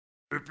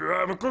If you're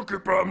having cookie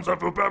problems, I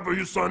feel bad for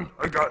you, son.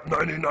 I got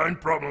 99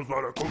 problems,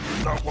 but a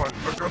cookie's not one.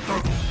 I got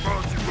the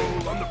bouncy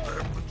roll on the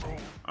bad patrol.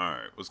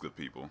 Alright, what's good,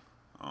 people?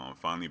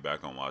 Finally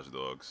back on Watch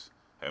Dogs.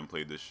 Haven't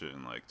played this shit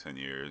in like 10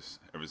 years,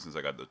 ever since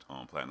I got the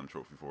platinum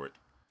trophy for it.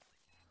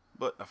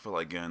 But I feel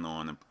like getting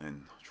on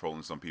and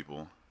trolling some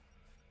people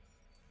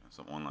and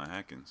some online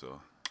hacking,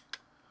 so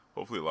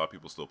hopefully a lot of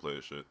people still play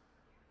this shit.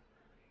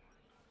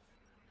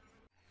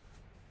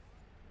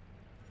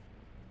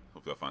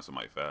 Hopefully I find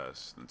somebody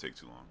fast, didn't take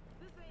too long.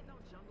 This ain't no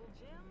jungle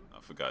gym.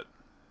 I forgot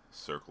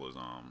circle is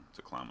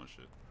to climb on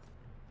shit.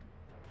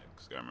 Yeah,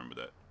 just gotta remember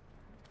that.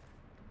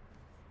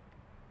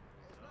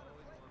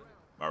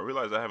 I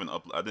realized I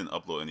didn't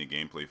upload any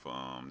gameplay for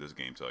this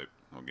game type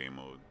or game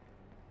mode,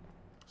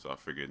 so I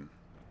figured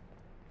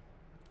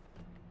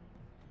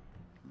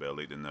better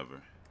late than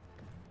never.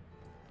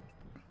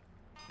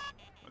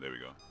 Oh, there we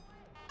go.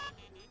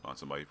 Found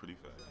somebody pretty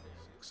fast.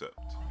 Except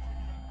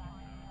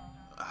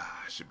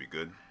should be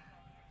good.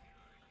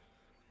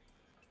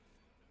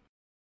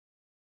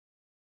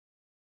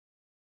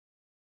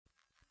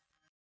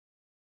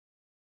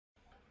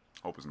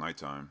 Hope it's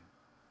nighttime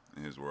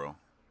in his world.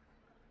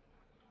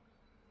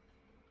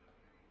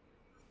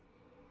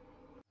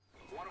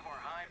 One of our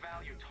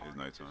high-value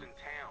targets is in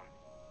town.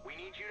 We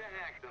need you to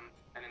hack them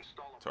and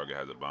install a Target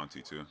has a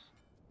bounty too.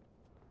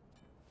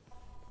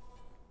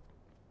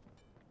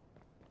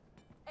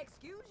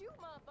 Excuse you,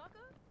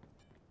 motherfucker.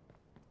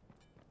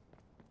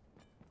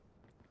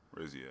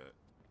 Where is he at?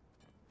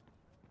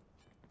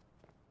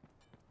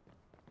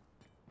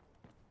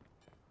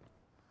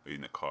 He's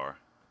in the car.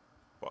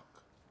 Fuck.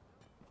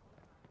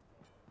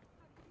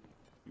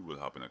 He would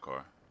hop in the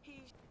car.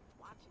 He's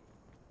watching.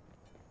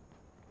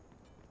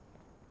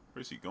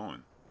 Where's he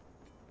going?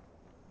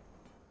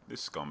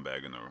 This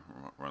scumbag gonna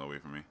run away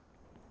from me.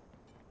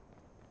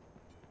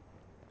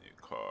 Your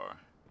car.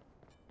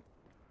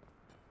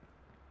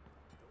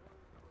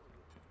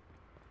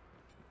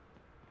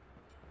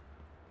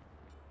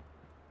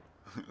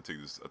 I'll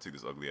take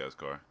this ugly ass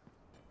car.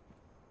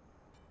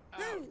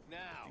 out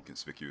now.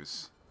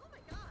 Inconspicuous. Oh my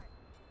god.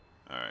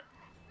 Alright.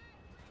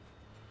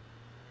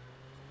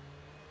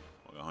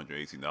 Well,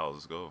 $118,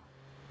 let's go.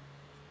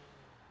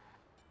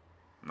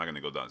 I'm not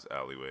gonna go down this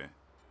alleyway.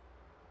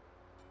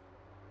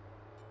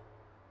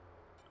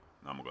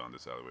 No, I'm gonna go down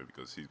this alleyway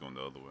because he's going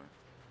the other way.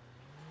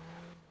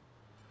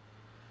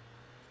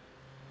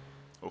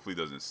 Hopefully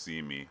he doesn't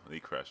see me. He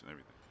crashed and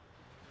everything.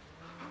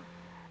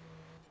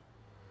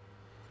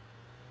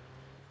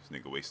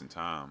 This nigga wasting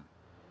time.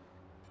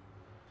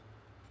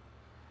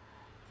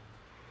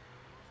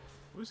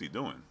 What is he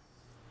doing?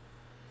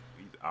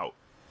 He's out.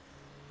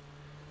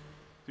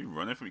 Is he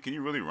running from me? Can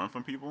you really run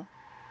from people?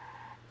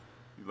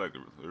 He's like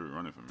literally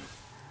running from me.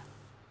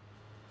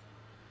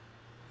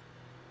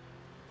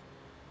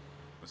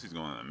 Unless he's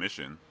going on a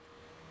mission.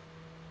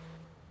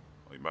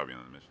 Oh, he might be on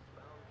a mission.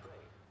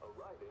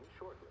 Arriving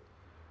shortly.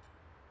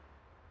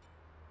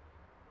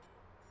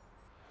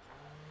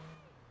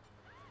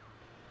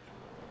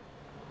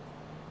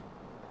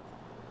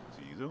 What's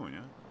he doing,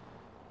 yeah?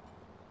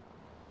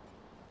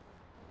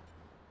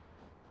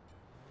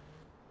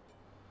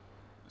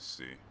 Let's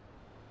see.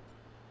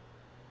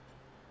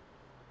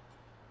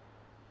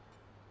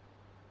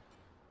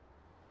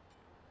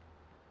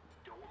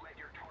 Don't let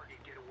your target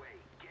get away.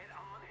 Get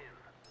on him.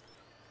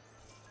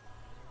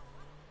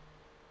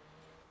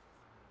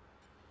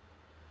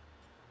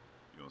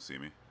 You don't see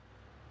me?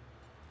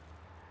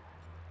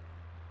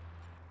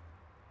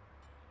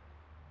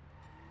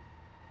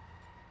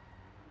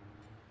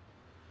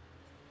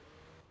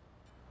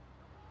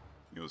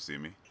 You don't see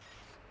me?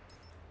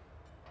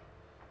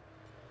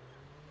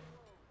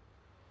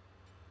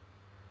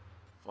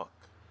 Fuck.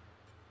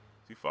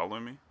 Is he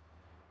following me?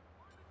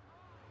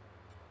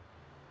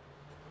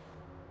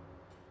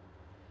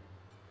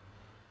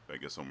 If I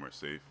get somewhere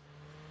safe.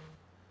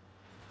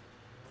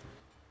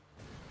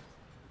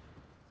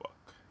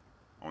 Fuck.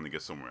 I want to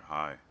get somewhere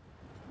high.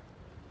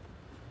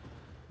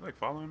 You like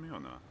following me or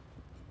not?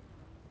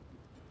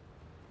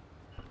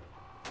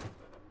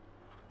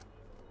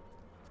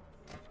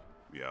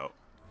 We out.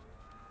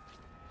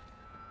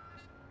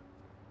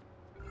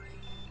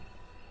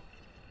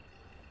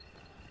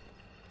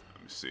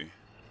 Let me see.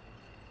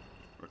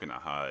 Where can I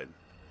hide?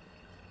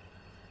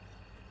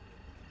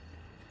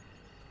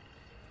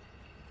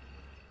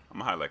 I'm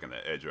gonna hide like on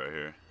the edge right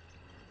here.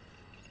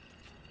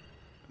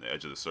 On the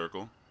edge of the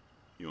circle.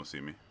 You don't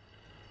see me.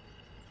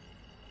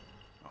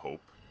 I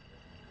hope.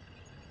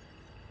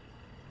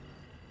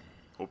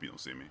 Hope you don't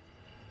see me.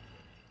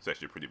 It's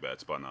actually a pretty bad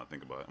spot now I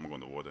think about it. I'm gonna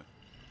go in the water.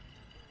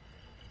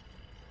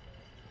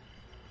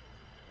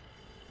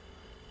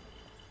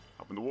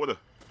 Hop in the water.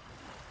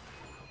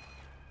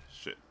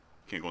 Shit.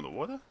 Can't go in the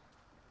water?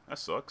 That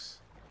sucks.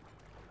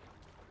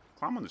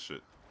 Climb on the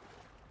shit.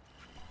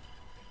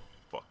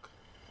 Fuck.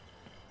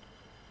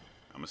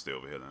 I'm gonna stay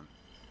over here then.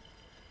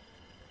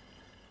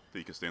 So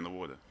you can stay in the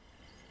water.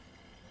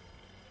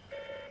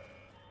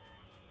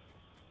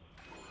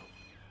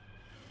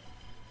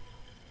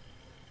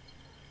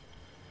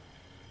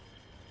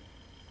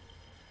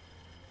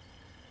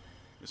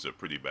 It's a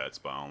pretty bad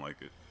spot. I don't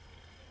like it.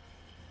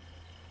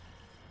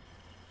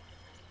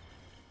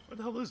 Where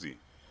the hell is he?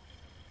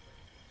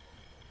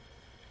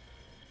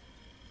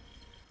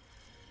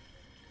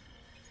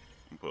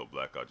 I'm gonna put a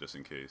blackout just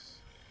in case.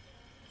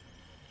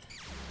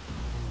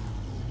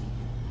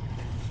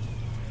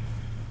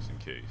 Just in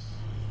case.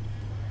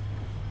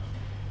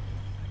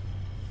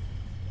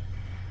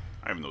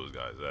 I don't even know this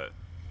guy's at.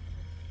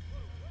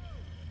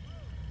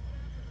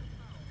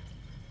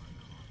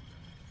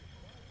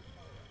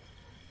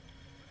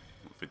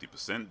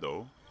 50%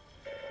 though.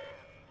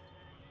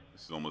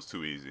 This is almost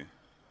too easy.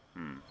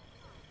 But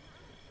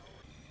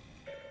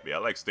yeah, I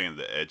like staying at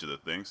the edge of the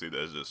thing. See the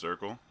edge of the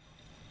circle?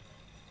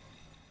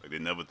 Like they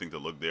never think to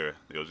look there.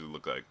 They usually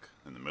look like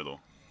in the middle.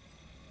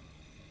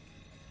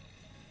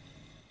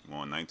 I'm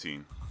on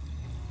 19.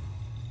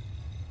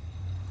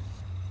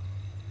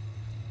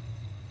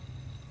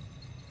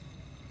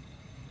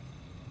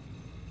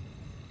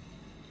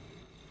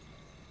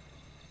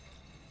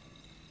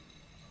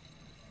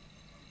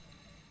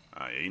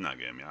 Yeah, he's not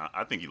getting me.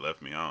 I think he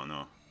left me. I don't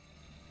know.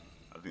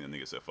 I think the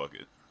nigga said, fuck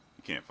it.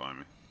 He can't find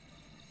me.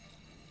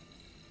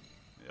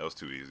 Yeah, that was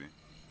too easy.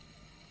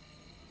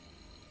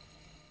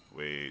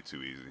 Way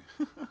too easy.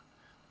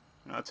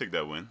 I'll take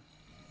that win.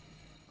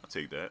 I'll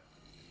take that.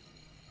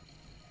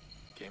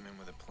 Came in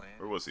with a plan.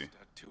 Where was he?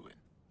 Stuck to it.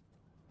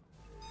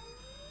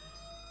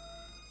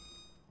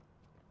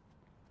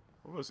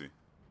 Where was he?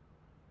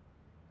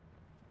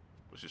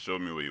 Wish it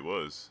showed me where he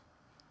was.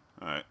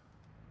 Alright.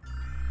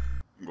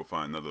 I'm gonna go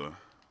find another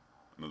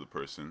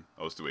person.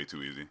 That was way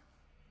too easy.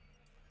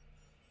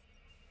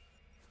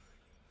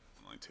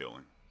 I'm like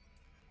tailing.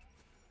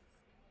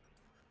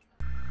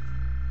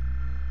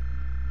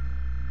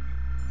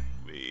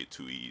 Way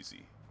too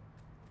easy.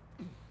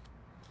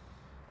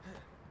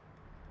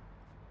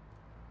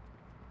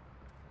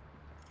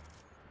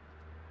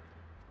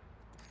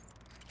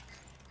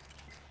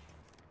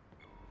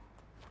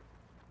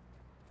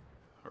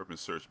 Urban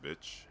search,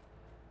 bitch.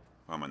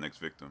 Find my next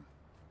victim.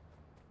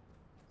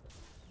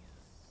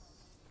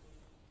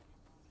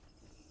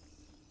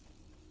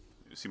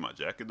 You see my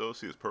jacket though?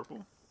 See it's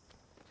purple?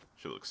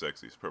 Should look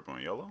sexy. It's purple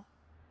and yellow.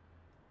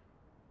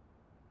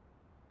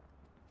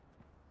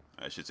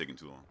 That shit's taking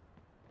too long.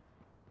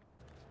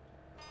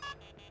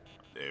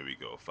 There we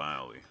go.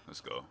 Finally.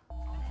 Let's go.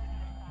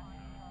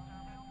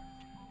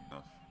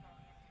 Enough.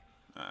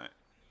 Alright.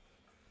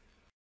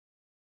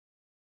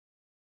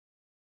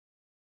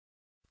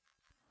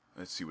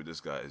 Let's see what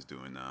this guy is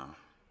doing now.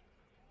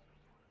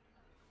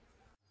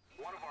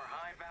 One of our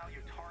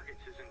high-value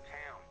targets is in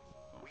town.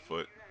 On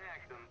foot.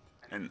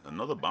 And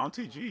another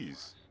bounty?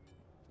 Jeez.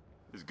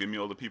 Just give me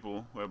all the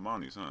people who have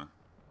bounties, huh?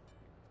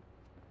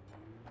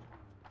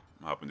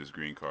 I'm hopping this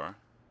green car.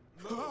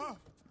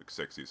 Looks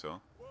sexy as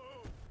hell.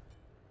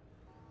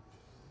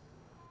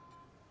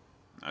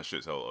 That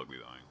shit's hella ugly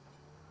though.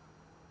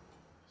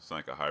 It's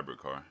like a hybrid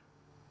car.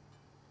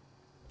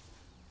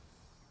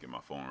 Get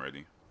my phone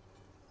ready.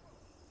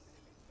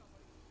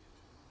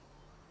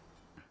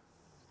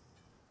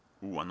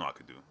 Ooh, I know I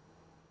could do.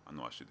 I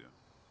know I should do.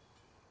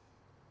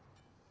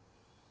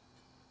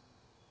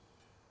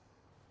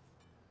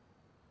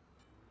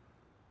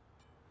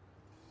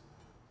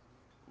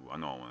 Ooh, I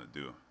know what I want to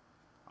do.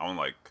 I want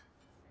like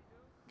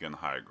get on the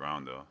higher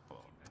ground though.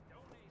 Hold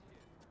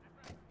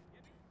on.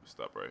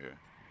 Stop right here.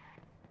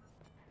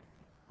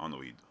 I don't know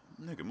what he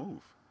nigga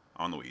move.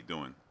 I don't know what he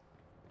doing.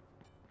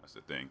 That's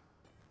the thing.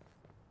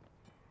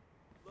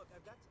 Look,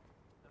 I've got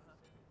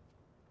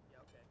yeah,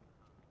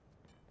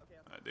 okay.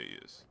 Alright, there he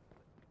is.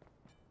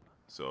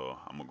 So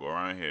I'm gonna go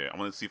around here. I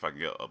want to see if I can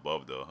get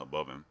above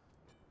him.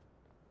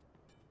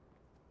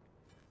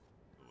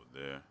 Over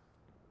there.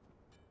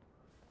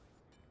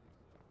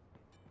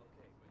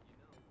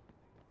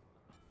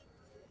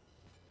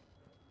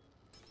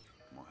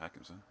 Come on, hack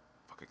him, son.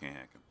 Fuck, I can't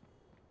hack him.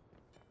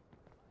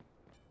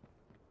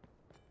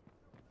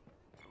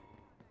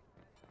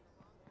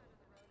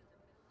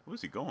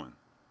 Where's he going?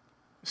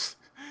 This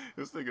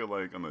nigga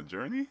like on a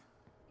journey?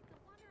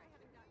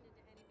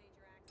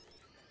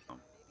 Oh,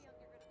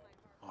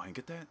 I didn't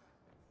get that?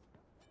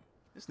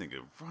 This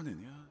nigga running,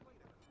 yeah.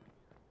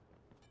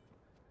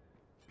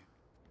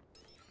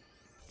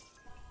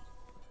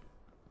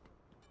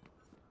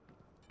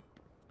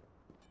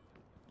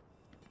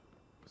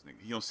 This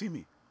nigga, he don't see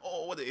me.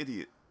 Oh, what an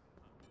idiot.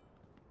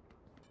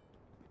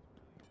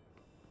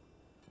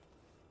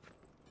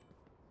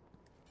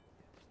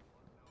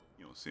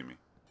 You don't see me.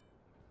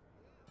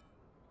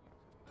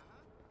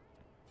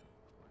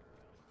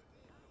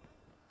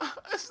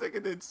 This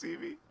nigga didn't see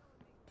me.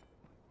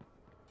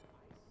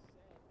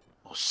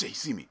 Oh shit, he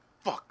see me.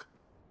 Fuck.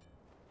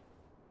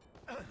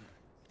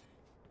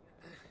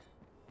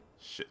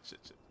 Shit.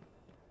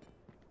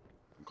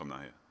 Don't come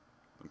down here.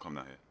 Don't come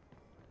down here.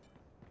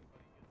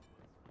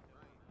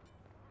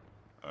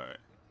 Alright.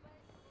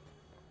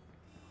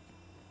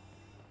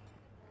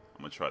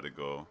 I'm gonna try to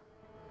go.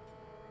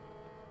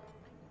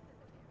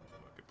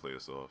 I can play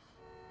this off.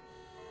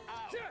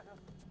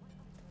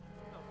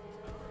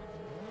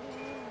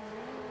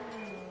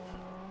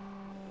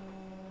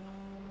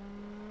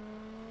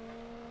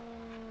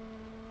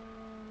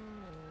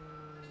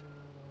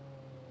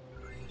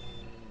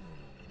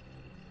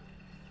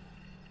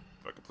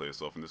 play us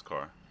off in this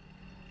car.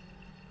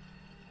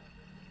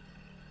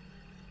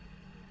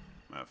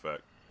 Matter of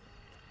fact,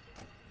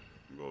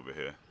 go over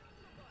here.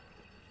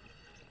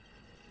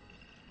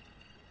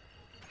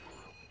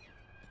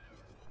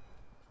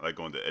 I like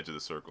going to the edge of the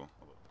circle.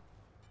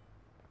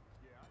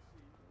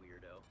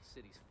 Weirdo.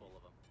 City's full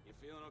of them. You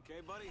feeling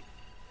okay, buddy?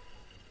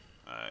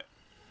 Alright.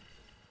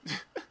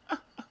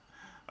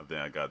 I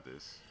think I got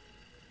this.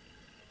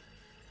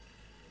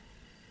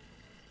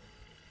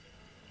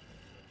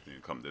 You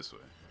can come this way.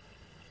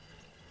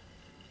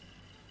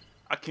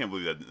 I can't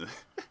believe that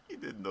he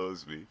didn't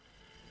notice me.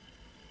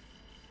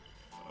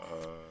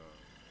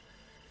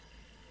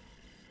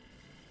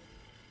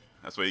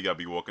 That's why you gotta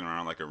be walking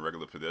around like a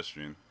regular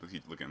pedestrian. Look at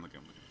him. Look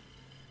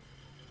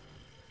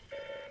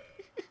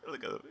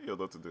at him. He don't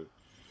know what to do.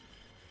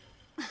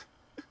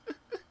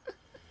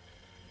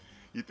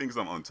 He thinks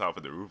I'm on top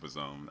of the roof or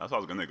something. That's how I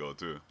was gonna go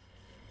too.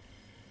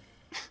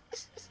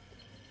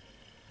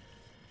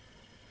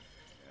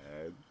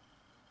 And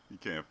he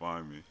can't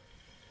find me.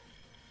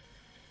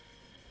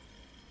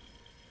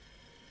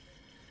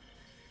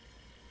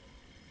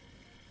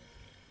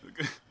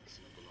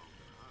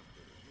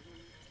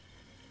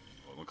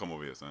 Oh, don't come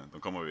over here, son.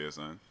 Don't come over here,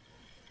 son.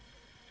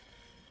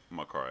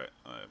 My car at?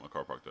 Alright, my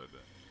car parked right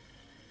there.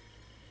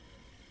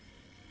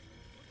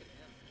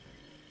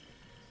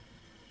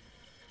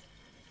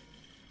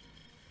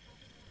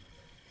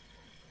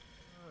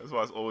 That's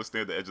why I always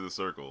stay at the edge of the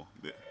circle.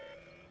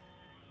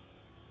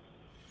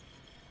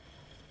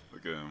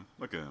 Look at him.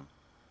 Look at him.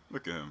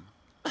 Look at him.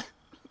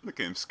 Look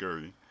at him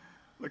scurry.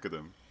 Look at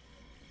him.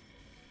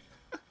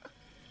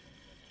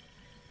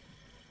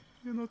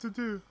 You know what to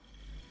do.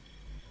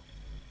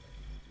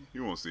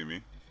 You won't see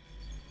me.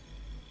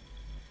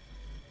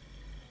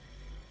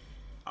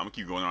 I'm gonna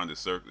keep going around this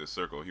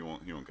circle. He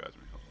won't catch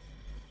me.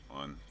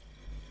 Hold on.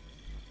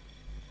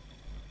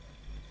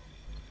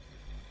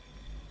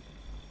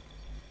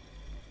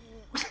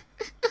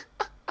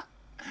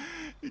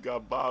 He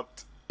got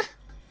bopped.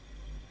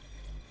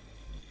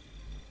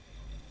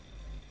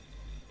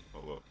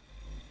 Hold up.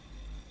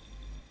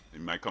 He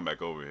might come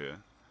back over here.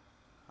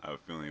 I have a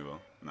feeling he will.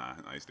 Nah,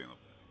 he's staying up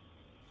there.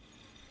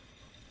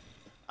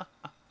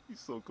 He's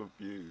so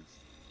confused.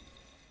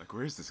 Like,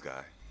 where's this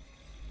guy?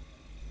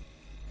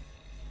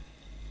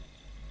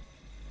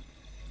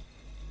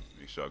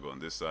 Make sure I go on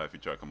this side if you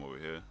try to come over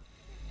here.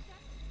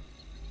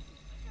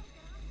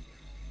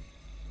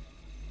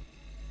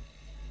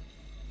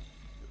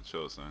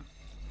 Chill, son.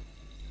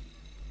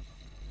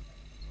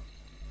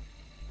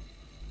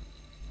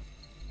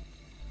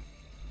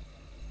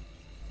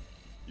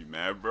 You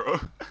mad, bro?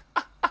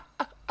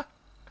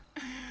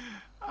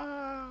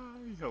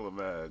 You hella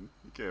mad.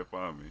 You can't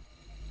find me.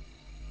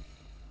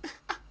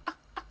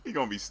 He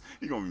gonna be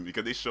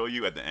because they show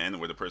you at the end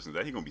where the person's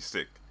at. He gonna be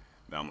sick.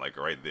 Now I'm like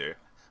right there.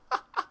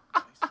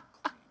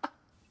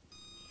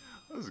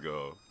 Let's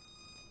go.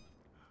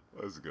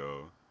 Let's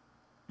go.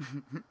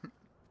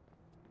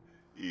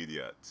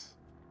 Idiot.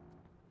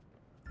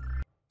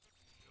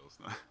 It's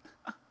not.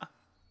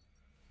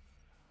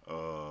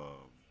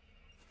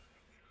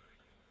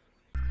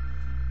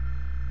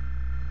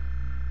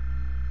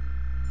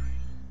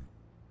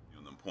 You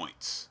know them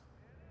points.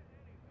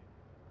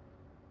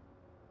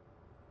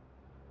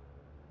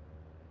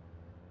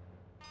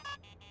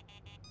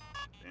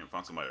 Damn,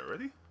 found somebody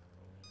already?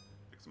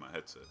 Fixing my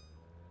headset.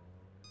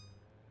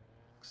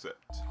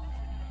 Accept.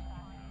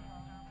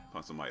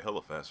 Found somebody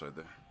hella fast right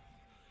there.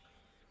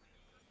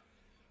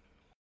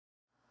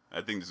 I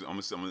think this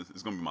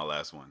is gonna be my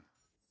last one.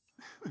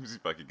 Let me see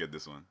if I can get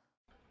this one.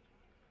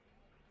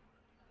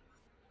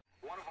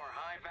 One of our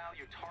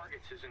high-value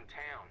targets is in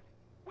town.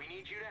 We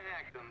need you to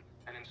hack them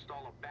and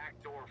install a back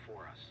door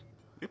for us.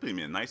 They put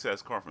me in a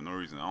nice-ass car for no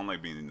reason. I don't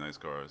like being in nice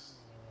cars.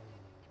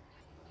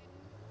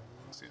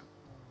 Let's see him.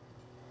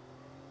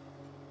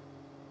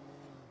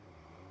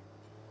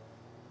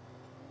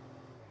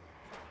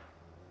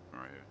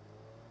 Right here.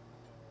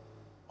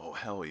 Oh,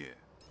 hell yeah.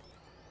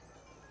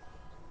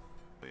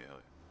 Hell yeah, hell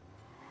yeah.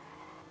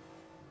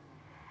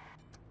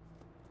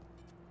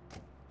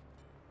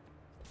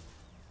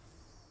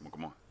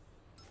 Come on.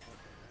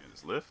 And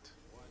this lift.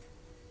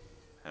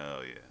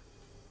 Hell yeah.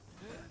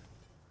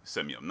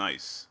 Set me up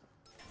nice.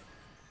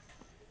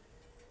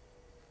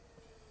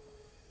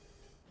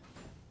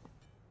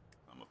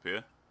 I'm up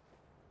here.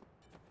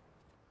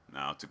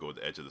 Now to go to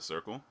the edge of the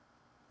circle,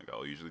 like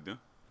I usually do.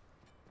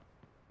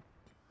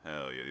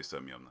 Hell yeah, they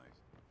set me up nice.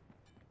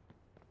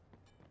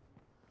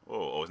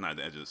 Oh, it's not at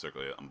the edge of the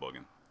circle yet. I'm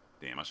bugging.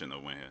 Damn, I shouldn't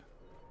have went here.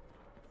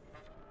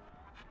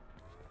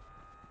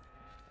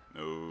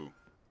 No.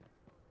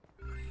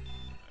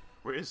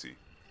 Where is he?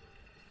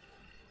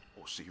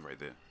 Oh shit, he right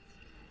there.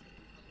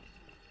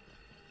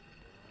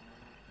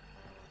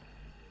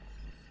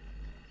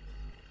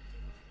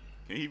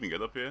 Can he even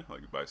get up here?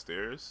 Like by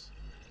stairs?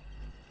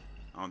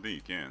 I don't think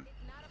you can.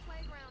 It's not a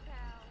playground,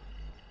 pal.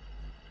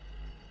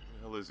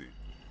 Where the hell is he?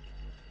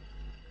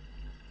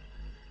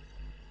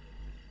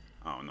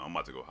 I don't know. I'm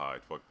about to go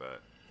hide. Fuck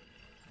that.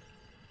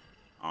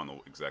 I don't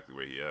know exactly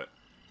where he at.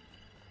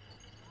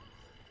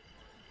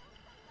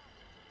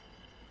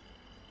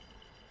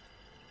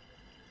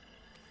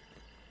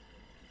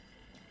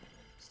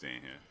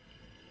 staying here.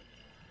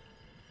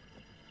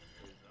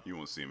 He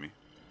won't see me.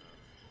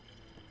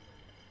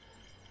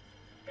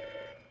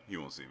 He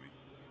won't see me.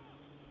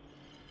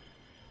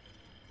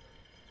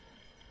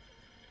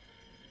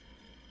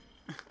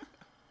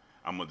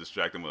 I'm gonna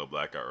distract him with a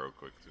blackout real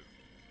quick too.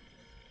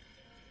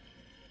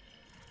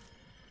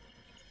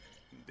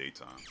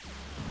 Daytime.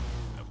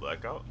 A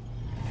blackout?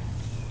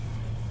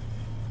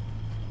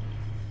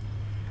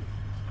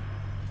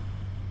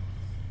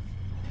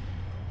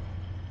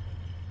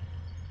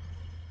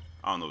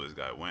 I don't know where this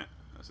guy went.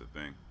 That's the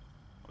thing.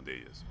 Oh, there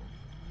he is.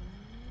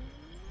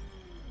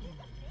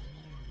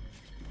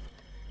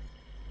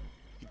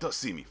 He does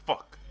see me.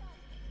 Fuck.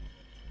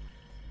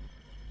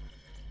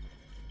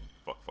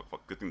 Fuck.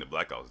 Good thing the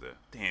blackout's there.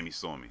 Damn, he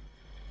saw me.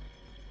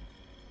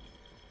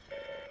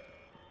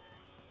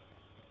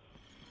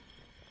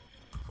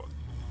 Fuck.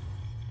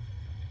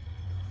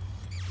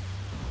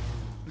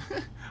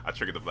 I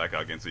triggered the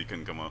blackout again so he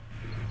couldn't come up.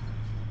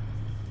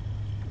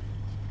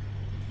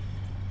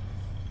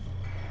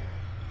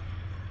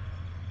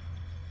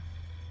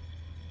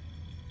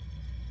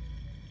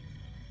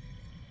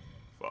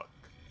 Fuck.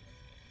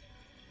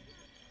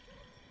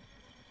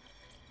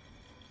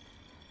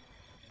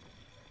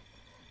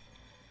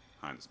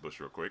 Behind this bush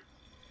real quick.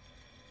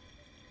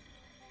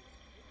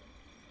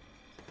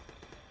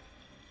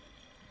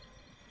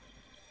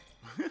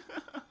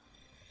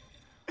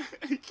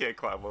 He can't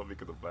climb up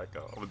because of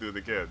blackout. I'm gonna do it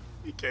again.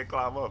 He can't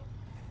climb up.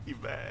 He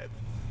mad.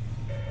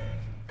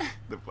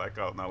 The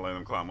blackout not letting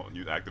him climb up.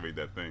 You activate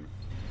that thing.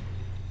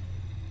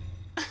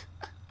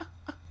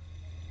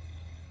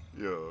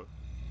 Yo.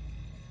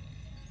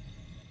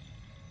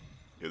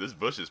 Yeah, this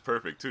bush is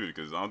perfect too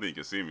because I don't think he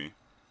can see me.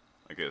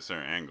 Like at a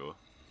certain angle.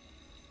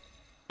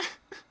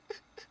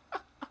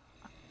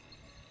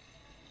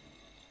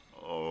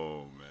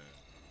 Oh man.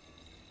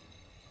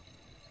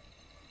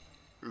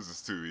 This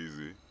is too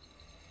easy.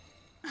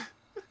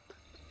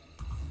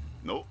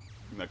 Nope.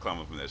 You're not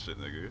climbing from that shit,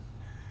 nigga.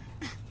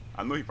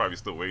 I know he probably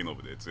still waiting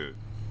over there too.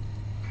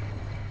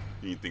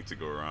 He didn't think to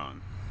go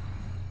around.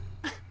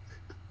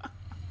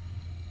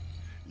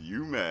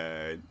 You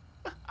mad?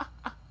 Nice.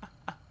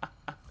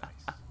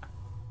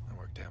 That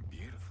worked out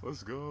beautiful.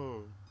 Let's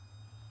go.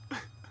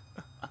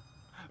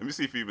 Let me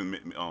see if he even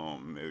made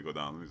it go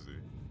down. Let me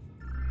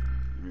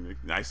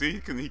see. I see he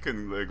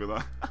couldn't let it go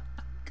down.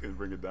 Couldn't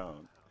bring it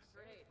down.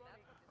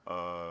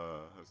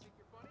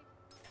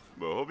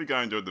 But hope you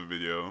guys enjoyed the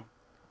video.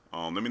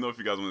 Let me know if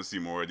you guys want to see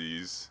more of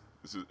these.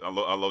 I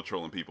love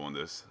trolling people on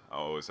this. I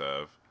always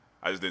have.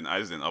 I just didn't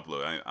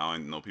upload. I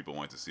didn't know people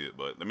wanted to see it.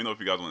 But let me know if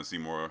you guys want to see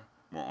more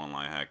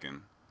online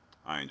hacking.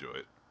 I enjoy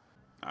it.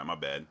 Alright, my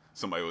bad.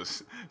 Somebody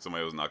was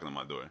knocking on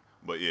my door.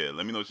 But yeah,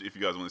 let me know if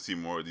you guys want to see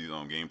more of these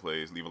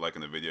gameplays. Leave a like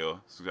on the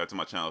video. Subscribe to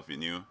my channel if you're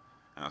new.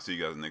 And I'll see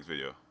you guys in the next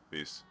video.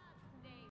 Peace.